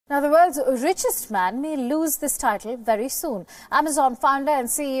Now, the world's richest man may lose this title very soon. Amazon founder and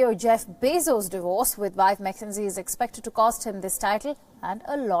CEO Jeff Bezos' divorce with wife Mackenzie is expected to cost him this title and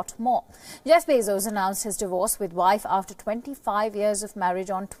a lot more. Jeff Bezos announced his divorce with wife after 25 years of marriage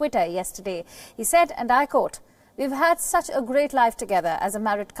on Twitter yesterday. He said, and I quote, "We've had such a great life together as a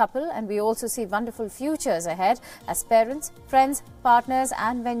married couple, and we also see wonderful futures ahead as parents, friends, partners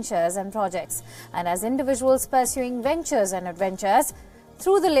and ventures and projects. And as individuals pursuing ventures and adventures,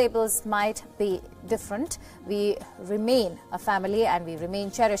 through the labels might be different, we remain a family and we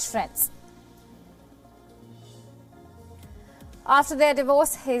remain cherished friends." After their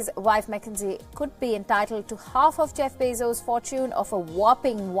divorce, his wife Mackenzie could be entitled to half of Jeff Bezos' fortune of a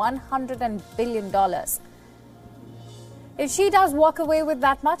whopping $100 billion. If she does walk away with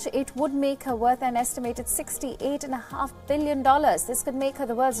that much, it would make her worth an estimated $68.5 billion. This could make her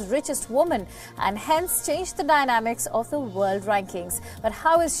the world's richest woman and hence change the dynamics of the world rankings. But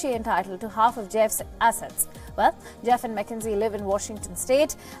how is she entitled to half of Jeff's assets? Well, Jeff and Mackenzie live in Washington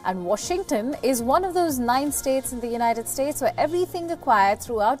state, and Washington is one of those 9 states in the United States where everything acquired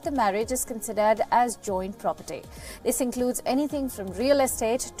throughout the marriage is considered as joint property. This includes anything from real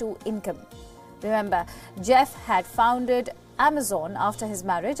estate to income. Remember, Jeff had founded Amazon after his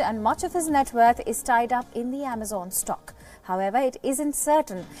marriage, and much of his net worth is tied up in the Amazon stock. However, it isn't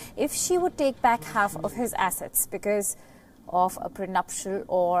certain if she would take back half of his assets because of a prenuptial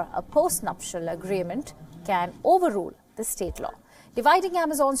or a postnuptial agreement can overrule the state law. Dividing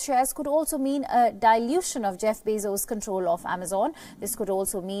Amazon's shares could also mean a dilution of Jeff Bezos' control of Amazon. This could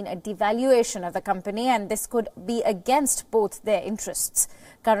also mean a devaluation of the company, and this could be against both their interests.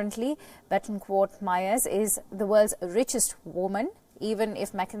 Currently, Bettencourt Myers is the world's richest woman. Even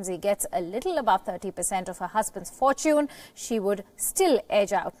if Mackenzie gets a little above 30% of her husband's fortune, she would still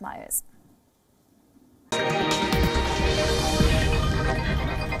edge out Myers.